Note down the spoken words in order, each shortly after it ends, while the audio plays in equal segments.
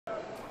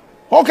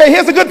Okay,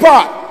 here's the good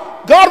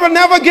part. God will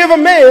never give a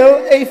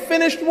male a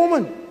finished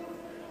woman.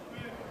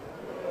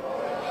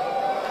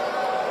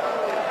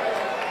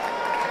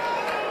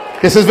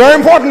 This is very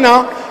important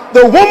now.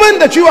 The woman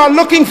that you are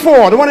looking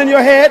for, the one in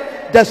your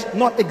head, does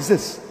not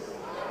exist.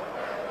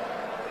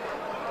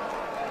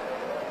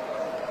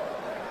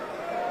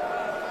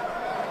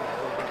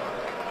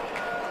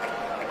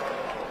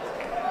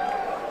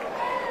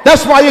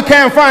 That's why you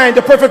can't find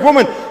the perfect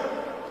woman.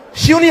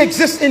 She only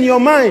exists in your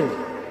mind.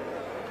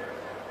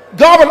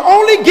 God will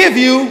only give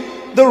you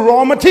the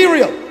raw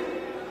material.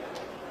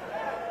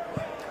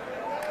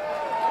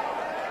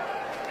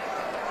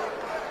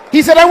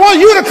 He said, I want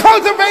you to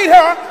cultivate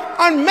her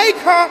and make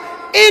her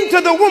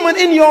into the woman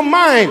in your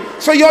mind.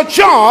 So your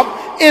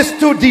job is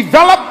to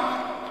develop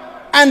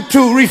and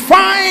to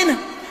refine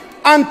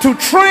and to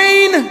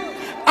train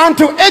and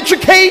to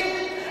educate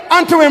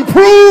and to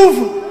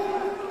improve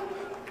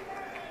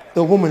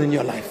the woman in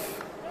your life.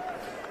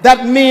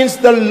 That means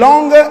the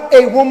longer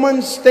a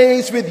woman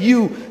stays with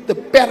you, the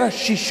better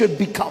she should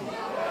become.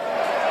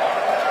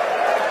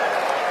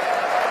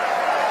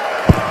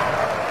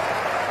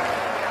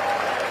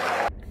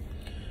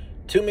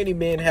 Too many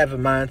men have a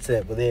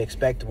mindset where they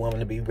expect a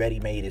woman to be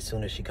ready-made as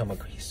soon as he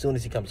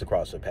comes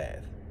across her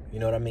path. You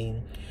know what I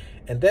mean?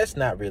 And that's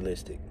not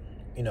realistic.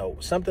 You know,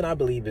 something I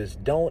believe is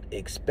don't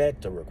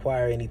expect or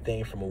require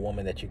anything from a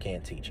woman that you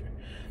can't teach her.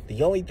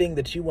 The only thing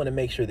that you want to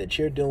make sure that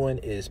you're doing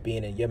is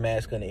being in your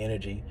masculine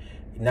energy,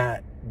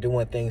 not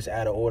doing things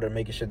out of order,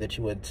 making sure that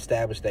you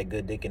establish that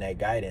good dick and that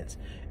guidance,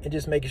 and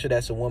just making sure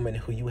that's a woman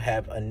who you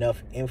have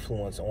enough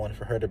influence on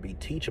for her to be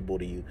teachable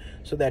to you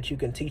so that you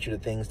can teach her the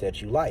things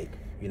that you like.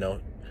 You know,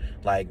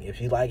 like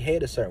if you like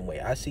head a certain way.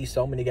 I see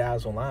so many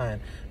guys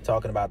online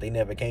talking about they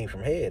never came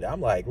from head.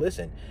 I'm like,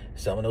 listen,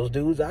 some of those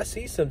dudes I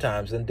see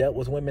sometimes and dealt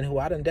with women who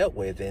I done dealt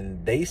with,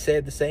 and they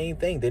said the same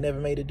thing. They never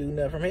made a dude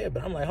nut from head.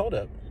 But I'm like, hold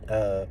up.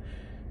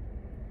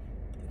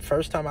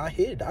 First time I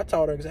hit, I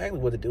taught her exactly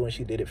what to do, and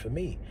she did it for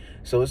me.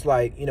 So it's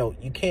like, you know,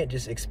 you can't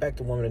just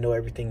expect a woman to know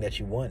everything that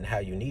you want and how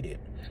you need it.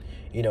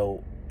 You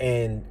know,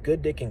 and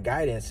good dick and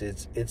guidance,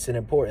 it's an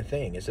important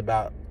thing. It's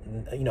about,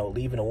 you know,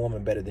 leaving a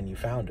woman better than you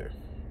found her.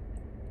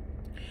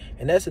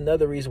 And that's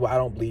another reason why I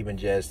don't believe in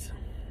just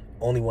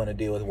only want to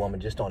deal with a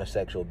woman just on a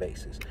sexual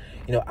basis.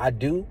 You know, I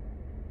do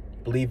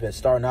believe in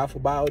starting off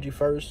with biology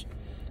first.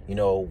 You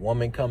know,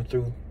 woman come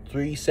through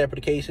 3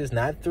 separate cases,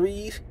 not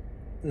three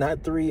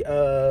rounds,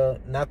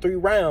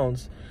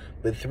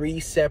 but 3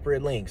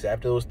 separate links.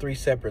 After those 3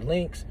 separate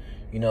links,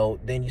 you know,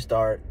 then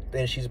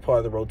she's a part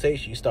of the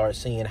rotation. You start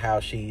seeing how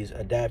she's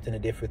adapting to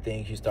different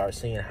things. You start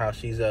seeing how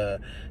she's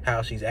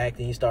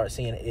acting. You start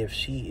seeing if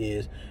she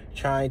is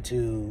trying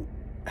to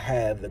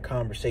have the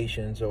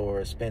conversations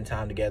or spend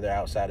time together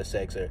outside of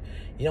sex. Or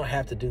you don't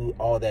have to do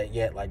all that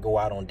yet, like go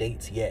out on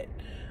dates yet.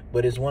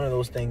 But it's one of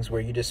those things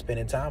where you're just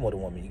spending time with a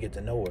woman. You get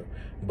to know her.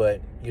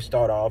 But you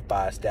start off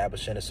by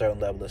establishing a certain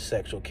level of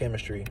sexual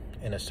chemistry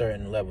and a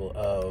certain level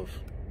of,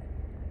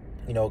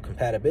 you know,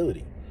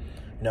 compatibility.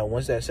 You know,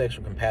 once that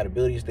sexual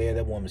compatibility is there,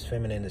 that woman's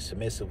feminine and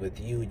submissive with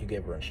you. You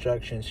give her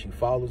instructions. She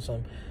follows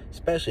them.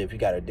 Especially if you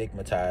got her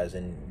dickmatized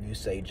and you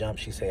say jump,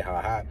 she say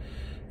ha ha.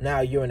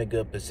 Now you're in a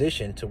good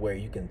position to where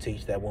you can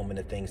teach that woman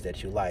the things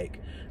that you like.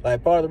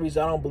 Like, part of the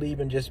reason I don't believe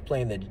in just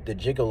playing the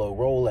gigolo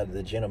role of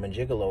the gentleman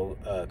gigolo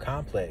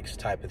complex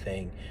type of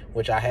thing,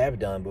 which I have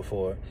done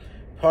before.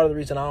 Part of the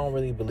reason I don't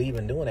really believe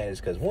in doing that is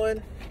because,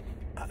 one,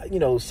 you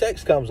know,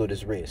 sex comes with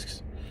its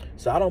risks.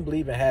 So I don't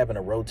believe in having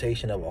a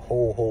rotation of a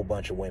whole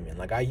bunch of women.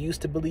 Like, I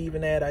used to believe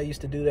in that. I used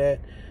to do that.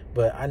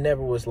 But I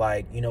never was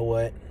like, you know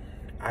what?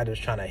 I'm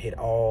just trying to hit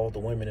all the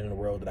women in the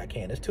world that I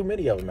can. There's too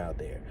many of them out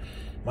there.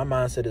 My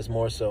mindset is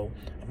more so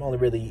I'm only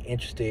really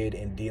interested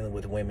in dealing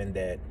with women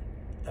that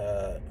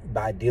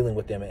by dealing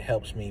with them, it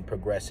helps me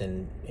progress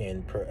in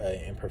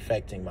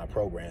perfecting my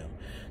program.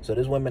 So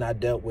there's women I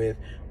dealt with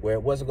where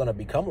it wasn't going to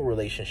become a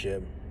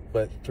relationship,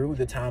 but through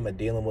the time of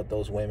dealing with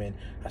those women,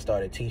 I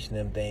started teaching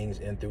them things,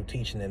 and through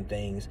teaching them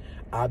things,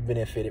 I've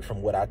benefited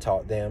from what I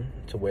taught them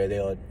to where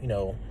they'll, you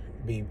know,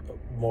 be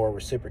more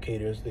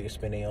reciprocators. They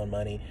spend their own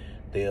money.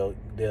 They'll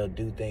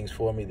do things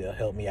for me. They'll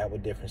help me out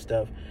with different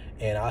stuff,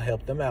 and I'll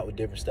help them out with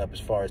different stuff as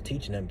far as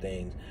teaching them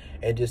things.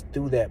 And just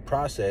through that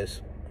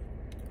process,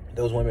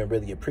 those women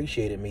really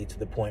appreciated me to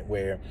the point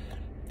where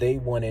they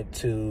wanted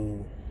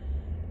to,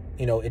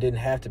 you know, it didn't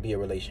have to be a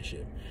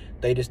relationship.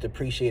 They just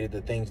appreciated the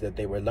things that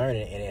they were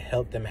learning, and it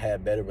helped them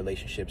have better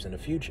relationships in the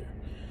future.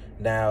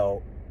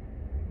 Now,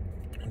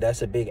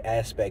 that's a big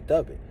aspect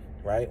of it,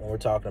 right? When we're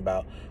talking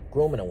about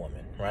grooming a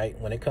woman, right?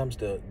 When it comes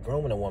to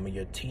grooming a woman,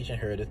 you're teaching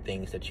her the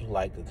things that you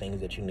like, the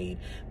things that you need.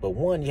 But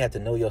 1, you have to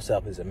know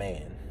yourself as a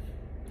man.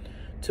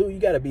 2, you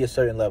got to be a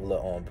certain level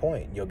of on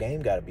point. Your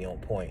game got to be on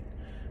point.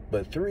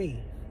 But 3,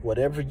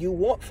 whatever you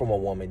want from a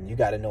woman, you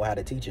got to know how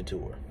to teach it to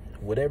her.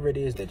 Whatever it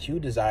is that you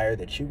desire,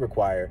 that you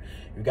require,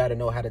 you got to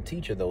know how to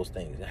teach her those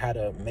things, and how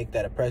to make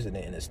that a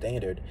precedent and a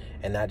standard,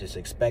 and not just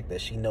expect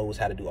that she knows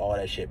how to do all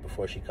that shit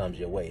before she comes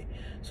your way.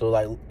 So,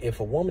 like,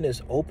 if a woman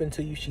is open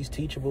to you, she's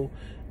teachable,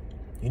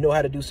 you know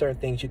how to do certain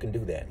things, you can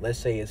do that. Let's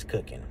say it's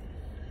cooking.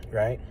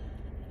 right?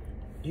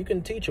 You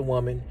can teach a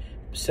woman,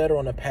 set her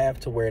on a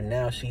path to where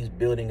now she's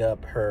building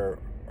up her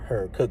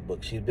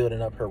cookbook. She's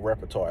building up her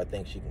repertoire. I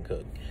think she can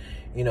cook.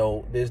 You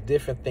know, there's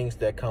different things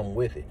that come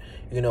with it,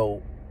 you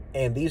know,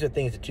 and these are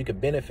things that you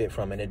could benefit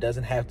from. And it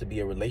doesn't have to be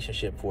a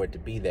relationship for it to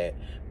be that,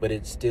 but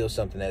it's still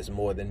something that's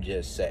more than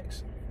just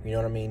sex. You know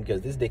what I mean?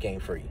 Because this dick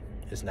ain't free.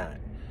 It's not.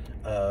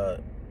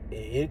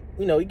 You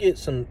know, you get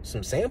some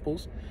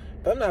samples,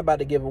 but I'm not about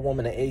to give a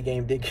woman an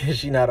A-game dick because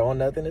she's not on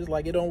nothing. It's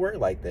like, it don't work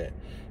like that.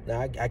 Now,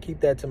 I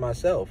keep that to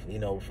myself. You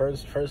know,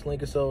 first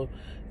link or so,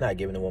 not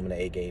giving a woman an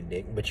A-game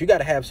dick. But you got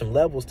to have some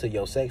levels to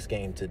your sex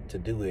game to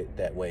do it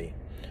that way.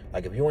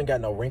 Like, if you ain't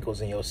got no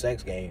wrinkles in your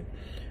sex game,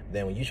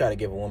 then when you try to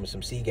give a woman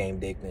some C-game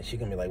dick, then she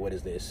gonna be like, what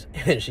is this?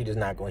 And she just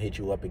not gonna hit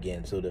you up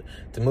again. So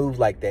to move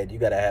like that, you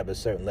got to have a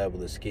certain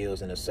level of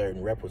skills and a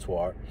certain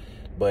repertoire.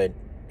 But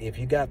if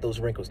you got those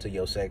wrinkles to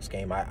your sex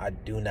game, I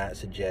do not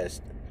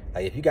suggest,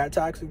 like, if you got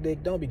toxic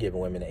dick, don't be giving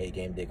women an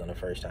A-game dick on the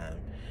first time.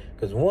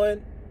 Because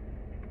one,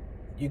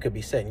 you could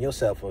be setting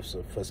yourself up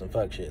for some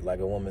fuck shit. Like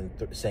a woman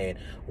saying,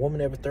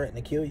 woman ever threatened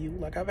to kill you?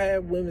 Like, I've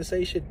had women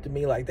say shit to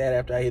me like that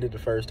after I hit it the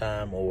first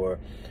time. Or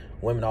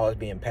women always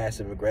being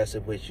passive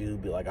aggressive with you,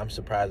 be like, I'm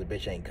surprised a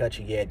bitch ain't cut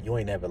you yet. You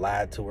ain't never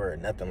lied to her or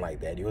nothing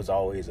like that. You was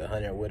always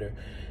 100 with her.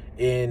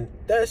 And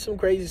that's some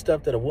crazy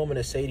stuff that a woman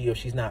will say to you if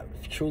she's not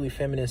truly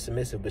feminine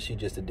submissive, but she's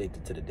just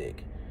addicted to the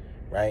dick,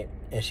 right?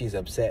 And she's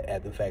upset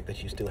at the fact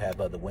that you still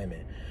have other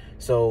women.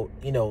 So,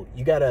 you know,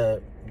 you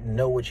gotta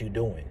know what you're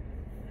doing.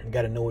 You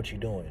gotta know what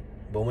you're doing.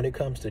 But when it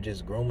comes to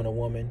just grooming a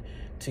woman,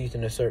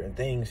 teaching her certain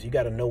things, you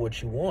gotta know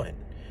what you want.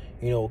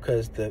 You know,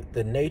 because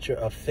the nature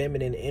of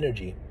feminine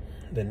energy,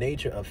 the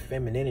nature of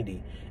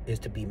femininity is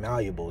to be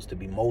malleable, is to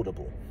be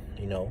moldable,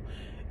 you know?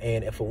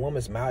 And if a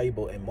woman's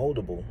malleable and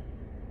moldable,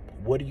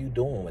 what are you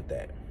doing with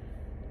that?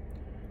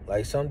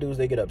 Like, some dudes,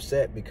 they get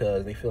upset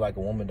because they feel like a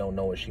woman don't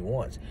know what she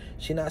wants.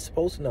 She's not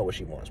supposed to know what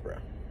she wants, bro.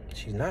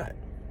 She's not.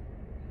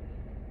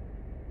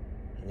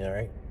 All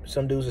right?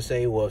 Some dudes will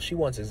say, well, if she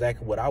wants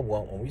exactly what I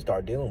want, when we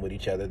start dealing with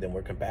each other, then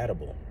we're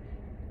compatible.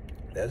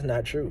 That's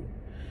not true.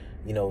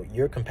 You know,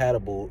 you're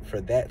compatible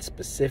for that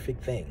specific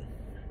thing.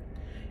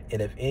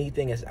 And if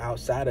anything is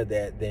outside of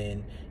that,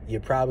 then you're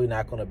probably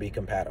not going to be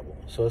compatible.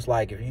 So it's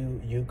like, if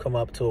you come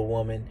up to a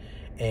woman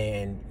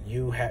and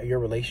you're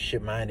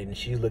relationship minded and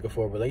she's looking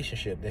for a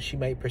relationship, then she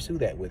may pursue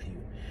that with you.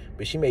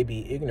 But she may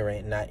be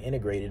ignorant and not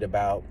integrated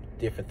about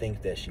different things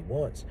that she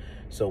wants.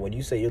 So when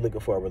you say you're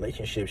looking for a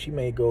relationship, she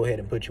may go ahead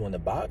and put you in the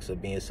box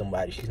of being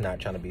somebody she's not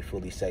trying to be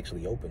fully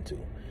sexually open to,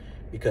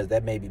 because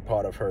that may be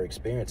part of her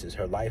experiences,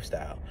 her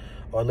lifestyle.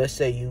 Or let's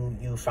say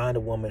you find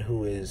a woman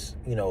who is,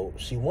 you know,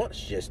 she wants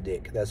just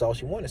dick. That's all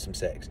she wants is some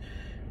sex.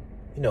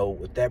 You know,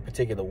 with that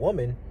particular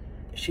woman,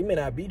 she may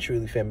not be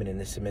truly feminine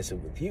and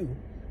submissive with you.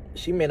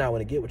 She may not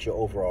want to get with your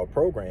overall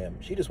program.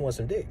 She just wants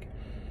some dick,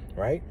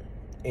 right?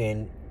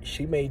 And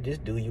she may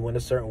just do you in a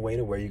certain way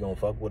to where you're going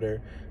to fuck with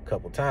her a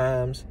couple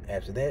times.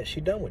 After that,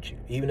 she done with you.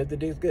 Even if the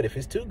dick's good. If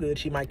it's too good,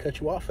 she might cut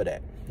you off for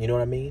that. You know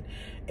what I mean?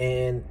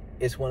 And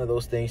it's one of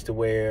those things to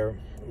where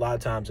a lot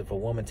of times if a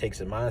woman takes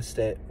a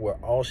mindset where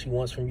all she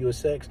wants from you is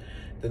sex,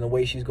 then the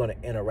way she's going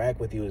to interact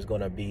with you is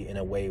going to be in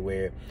a way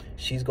where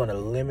she's going to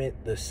limit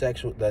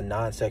the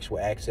non-sexual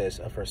access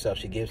of herself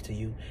she gives to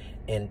you,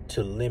 and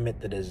to limit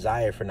the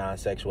desire for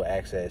non-sexual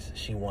access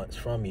she wants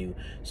from you,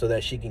 so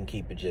that she can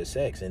keep it just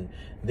sex. And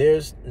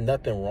there's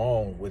nothing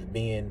wrong with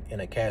being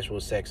in a casual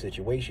sex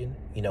situation.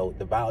 You know,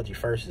 the biology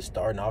first is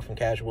starting off in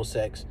casual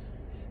sex.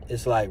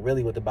 It's like,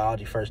 really what the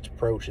biology first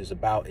approach is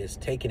about is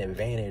taking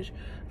advantage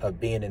of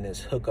being in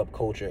this hookup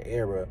culture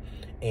era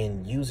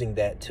and using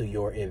that to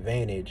your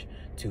advantage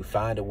to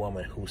find a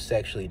woman who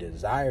sexually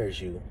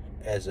desires you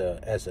as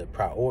a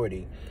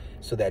priority,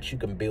 so that you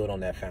can build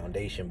on that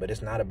foundation. But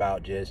it's not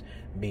about just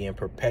being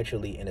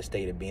perpetually in a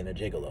state of being a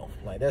gigolo.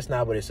 Like, that's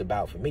not what it's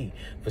about for me.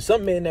 For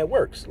some men, that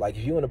works. Like,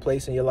 if you're in a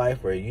place in your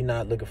life where you're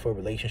not looking for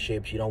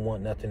relationships, you don't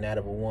want nothing out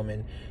of a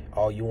woman,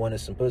 all you want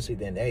is some pussy,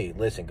 then, hey,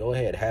 listen, go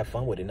ahead, have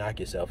fun with it, knock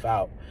yourself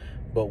out.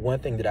 But one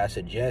thing that I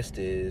suggest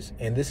is,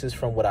 and this is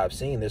from what I've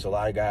seen, there's a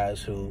lot of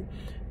guys who,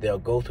 they'll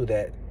go through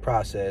that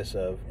process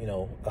of, you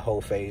know, a whole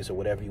phase or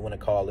whatever you want to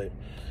call it.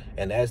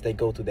 And as they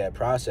go through that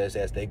process,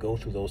 as they go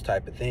through those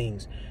type of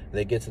things,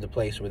 they get to the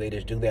place where they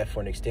just do that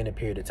for an extended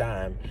period of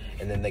time.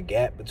 And then the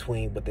gap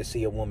between what they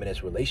see a woman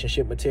as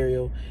relationship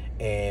material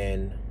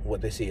and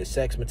what they see as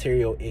sex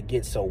material, it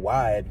gets so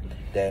wide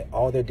that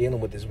all they're dealing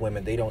with is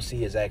women they don't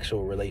see as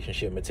actual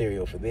relationship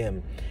material for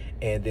them.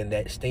 And then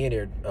that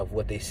standard of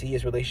what they see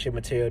as relationship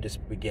material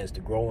just begins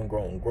to grow and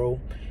grow and grow.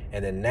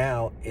 And then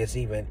now it's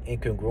even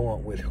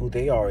incongruent with who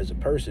they are as a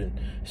person.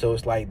 So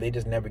it's like they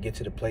just never get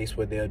to the place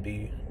where they'll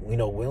be, you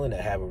know, willing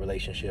to have a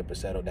relationship or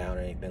settle down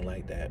or anything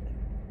like that.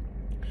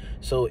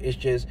 So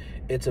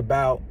it's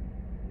about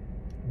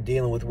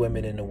dealing with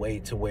women in a way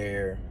to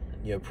where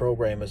your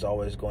program is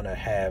always going to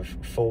have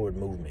forward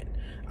movement.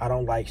 I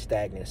don't like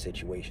stagnant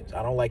situations.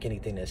 I don't like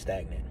anything that's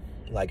stagnant.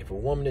 Like, if a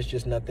woman is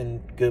just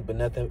nothing good for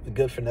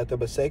nothing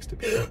but sex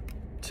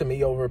to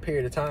me over a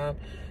period of time,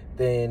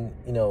 then,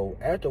 you know,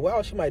 after a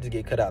while, she might just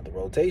get cut out the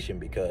rotation,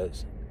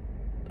 because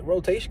the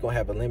rotation gonna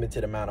have a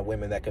limited amount of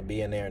women that could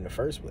be in there in the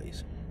first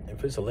place.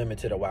 If it's a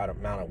limited amount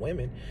of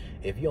women,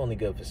 if you're only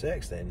good for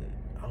sex, then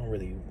I don't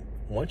really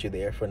want you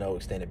there for no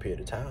extended period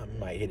of time. You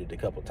might hit it a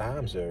couple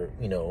times, or,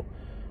 you know,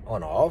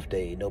 on an off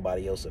day,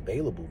 nobody else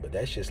available, but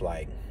that's just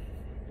like,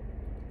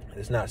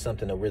 it's not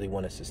something to really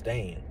want to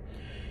sustain,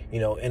 you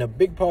know. And a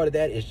big part of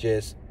that is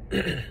just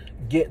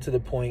get to the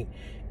point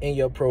in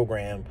your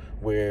program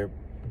where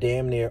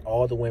damn near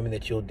all the women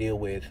that you'll deal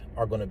with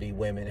are going to be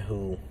women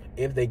who,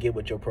 if they get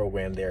with your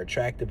program, they're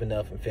attractive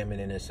enough and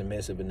feminine and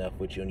submissive enough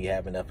with you, and you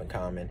have enough in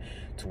common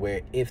to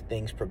where if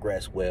things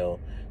progress well,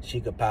 she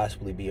could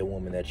possibly be a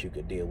woman that you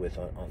could deal with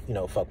on you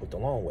know, fuck with the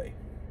long way,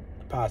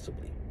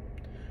 possibly,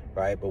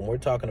 right? But when we're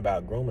talking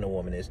about grooming a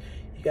woman, is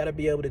you got to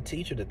be able to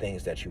teach her the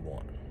things that you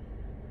want.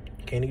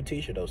 Can you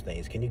teach her those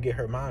things? Can you get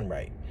her mind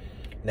right?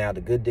 Now,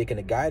 the good dick and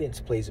the guidance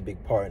plays a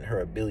big part in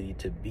her ability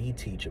to be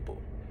teachable,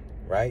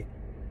 right?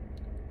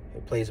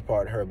 It plays a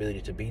part in her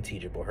ability to be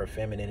teachable, her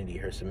femininity,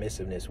 her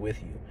submissiveness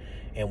with you.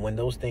 And when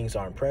those things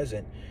aren't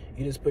present,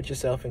 you just put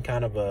yourself in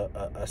kind of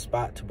a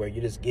spot to where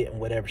you're just getting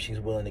whatever she's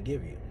willing to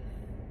give you.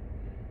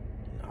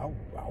 I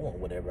want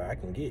whatever I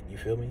can get, you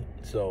feel me?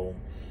 So,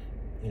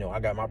 you know, I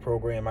got my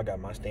program, I got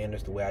my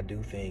standards, the way I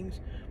do things.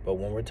 But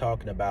when we're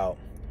talking about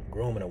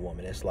grooming a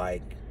woman, it's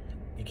like,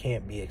 you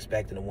can't be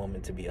expecting a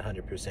woman to be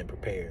 100%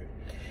 prepared.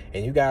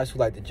 And you guys who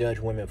like to judge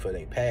women for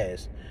their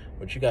past,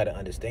 what you got to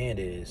understand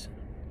is,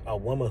 a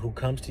woman who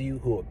comes to you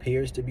who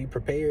appears to be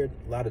prepared,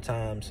 a lot of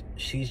times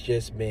she's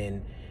just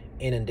been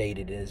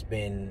inundated and has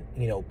been,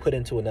 you know, put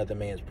into another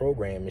man's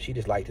program, and she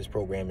just liked his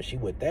program and she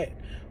with that.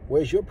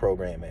 Where's your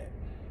program at?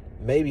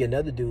 Maybe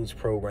another dude's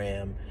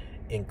program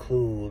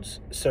includes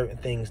certain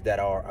things that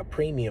are a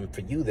premium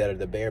for you, that are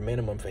the bare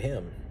minimum for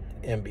him.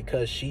 And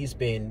because she's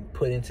been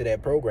put into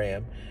that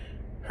program,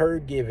 her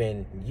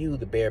giving you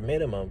the bare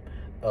minimum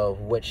of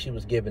what she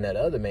was giving that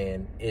other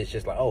man is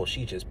just like, oh,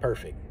 she's just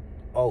perfect.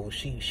 Oh,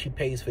 she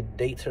pays for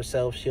dates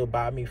herself. She'll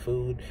buy me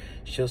food.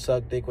 She'll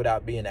suck dick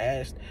without being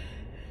asked.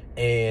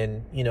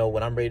 And, you know,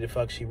 when I'm ready to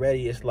fuck, she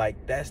ready. It's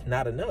like, that's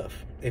not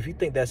enough. If you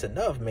think that's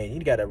enough, man, you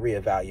got to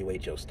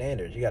reevaluate your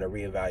standards. You got to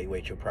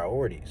reevaluate your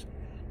priorities.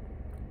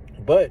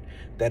 But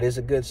that is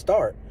a good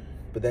start.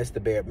 But that's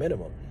the bare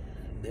minimum.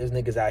 There's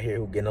niggas out here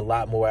who getting a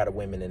lot more out of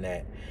women than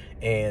that.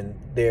 And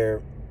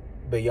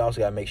but you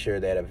also got to make sure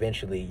that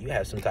eventually you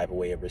have some type of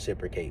way of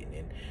reciprocating.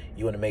 And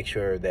you want to make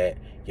sure that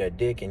your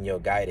dick and your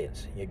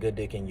guidance, your good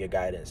dick and your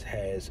guidance,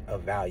 has a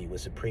value.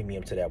 It's a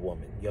premium to that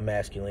woman. Your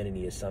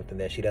masculinity is something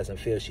that she doesn't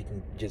feel she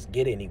can just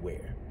get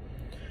anywhere.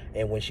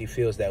 And when she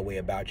feels that way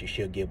about you,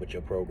 she'll get with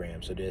your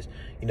program. So there's,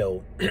 you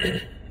know,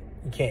 you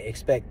can't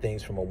expect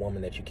things from a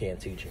woman that you can't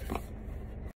teach her.